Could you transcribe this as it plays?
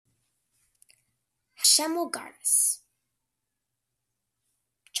Hashem will guard us.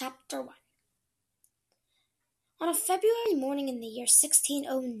 Chapter 1. On a February morning in the year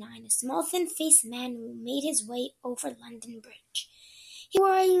 1609, a small thin-faced man made his way over London Bridge. He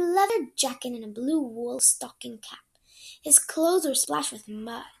wore a leather jacket and a blue wool stocking cap. His clothes were splashed with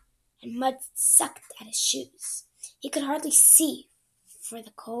mud, and mud sucked at his shoes. He could hardly see for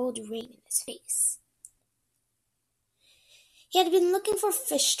the cold rain in his face. He had been looking for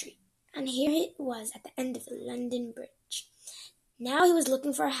Fish Street, and here it was at the end of the London Bridge. Now he was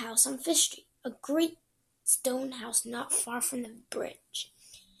looking for a house on Fish Street, a great stone house not far from the bridge.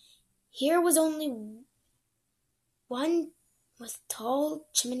 Here was only one with tall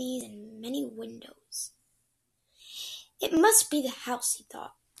chimneys and many windows. It must be the house, he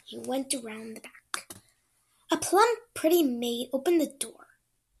thought. He went around the back. A plump, pretty maid opened the door.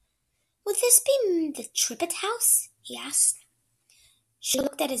 "Would this be the Trippett house?" he asked. She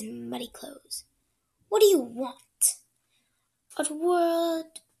looked at his muddy clothes. "What do you want?" "A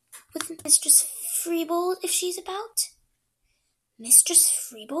word with Mistress Freebold, if she's about." "Mistress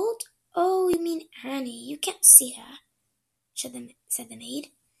Freebold? Oh, you mean Annie. You can't see her," said the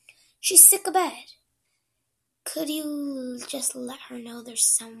maid. "She's sick abed. Could you just let her know there's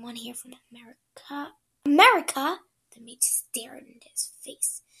someone here from America?" "America?" The maid stared into his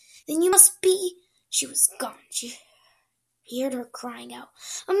face. "Then you must be—" She was gone. He heard her crying out,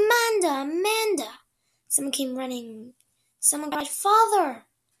 "Amanda! Amanda!" Someone came running. Someone cried, "Father!"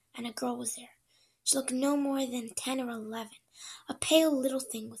 And a girl was there. She looked no more than 10 or 11, a pale little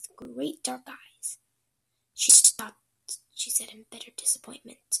thing with great dark eyes. She stopped, she said in bitter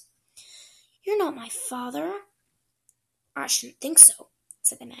disappointment. "You're not my father." "I shouldn't think so,"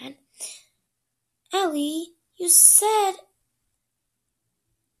 said the man. "Ellie, you said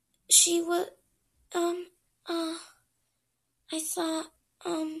she was, I thought,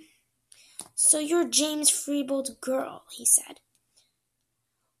 So you're James Freebold's girl," he said.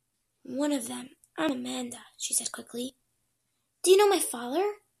 "One of them. I'm Amanda," she said quickly. "Do you know my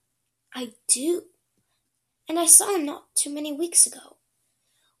father?" "I do. And I saw him not too many weeks ago.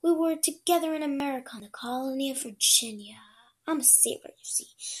 We were together in America on the colony of Virginia. I'm a sailor, you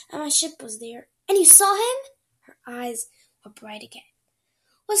see, and my ship was there." "And you saw him?" Her eyes were bright again.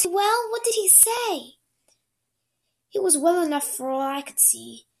 "Was he well? What did he say?" "He was well enough for all I could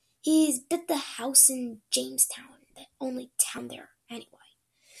see. He's bit the house in Jamestown, the only town there anyway.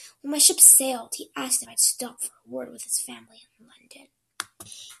 When my ship sailed, he asked if I'd stop for a word with his family in London.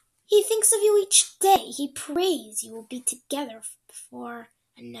 He thinks of you each day. He prays you will be together before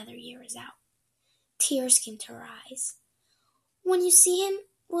another year is out." Tears came to her eyes. "When you see him,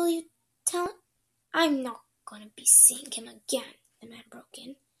 will you tell him?" "I'm not going to be seeing him again," the man broke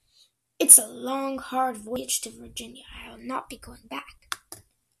in. "It's a long, hard voyage to Virginia. I will not be going back."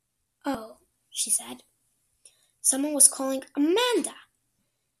 "Oh," she said. Someone was calling, "Amanda!"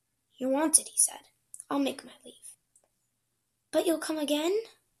 "You're wanted," he said. "I'll make my leave." "But you'll come again?"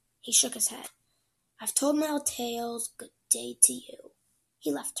 He shook his head. "I've told my old tales. Good day to you."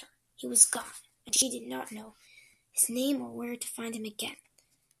 He left her. He was gone, and she did not know his name or where to find him again.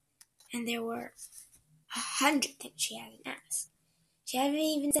 And there were 100 things she hadn't asked. She hadn't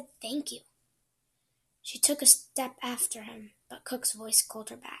even said thank you. She took a step after him, but Cook's voice called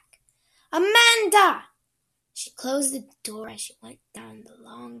her back. "Amanda!" She closed the door as she went down the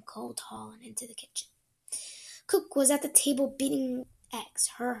long, cold hall and into the kitchen. Cook was at the table beating eggs.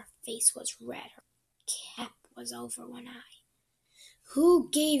 Her face was red. Her cap was over one eye. "Who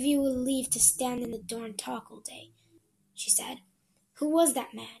gave you leave to stand in the door and talk all day?" she said. "Who was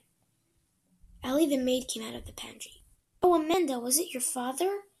that man?" Ellie, the maid, came out of the pantry. "Oh, Amanda, was it your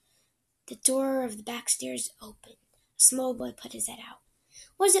father?" The door of the back stairs opened. A small boy put his head out.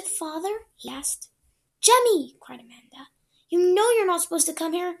 "Was it father?" he asked. "Jemmy!" cried Amanda. "You know you're not supposed to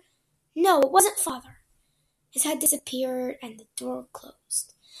come here." "No, it wasn't father." His head disappeared and the door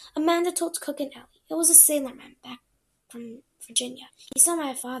closed. Amanda told Cook and Ellie. "It was a sailorman back from Virginia. He saw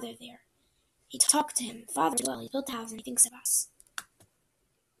my father there. He talked to him. Father's well. He built a house and he thinks of us."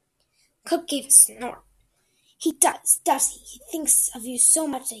 Cook gave a snort. "He does he? He thinks of you so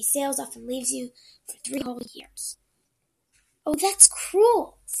much that he sails off and leaves you for 3 whole years." "Oh, that's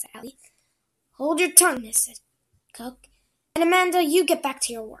cruel," said Ellie. "Hold your tongue, miss," said Cook. "And Amanda, you get back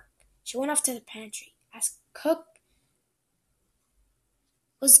to your work." She went off to the pantry. As Cook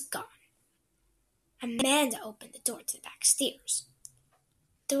was gone, Amanda opened the door to the back stairs.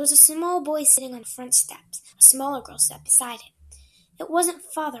 There was a small boy sitting on the front steps. A smaller girl sat beside him. "It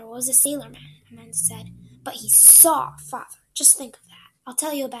wasn't father, it was a sailorman," Amanda said. "But he saw father. Just think of that. I'll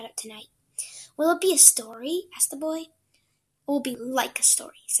tell you about it tonight." "Will it be a story?" asked the boy. "It will be like a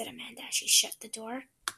story," said Amanda as she shut the door.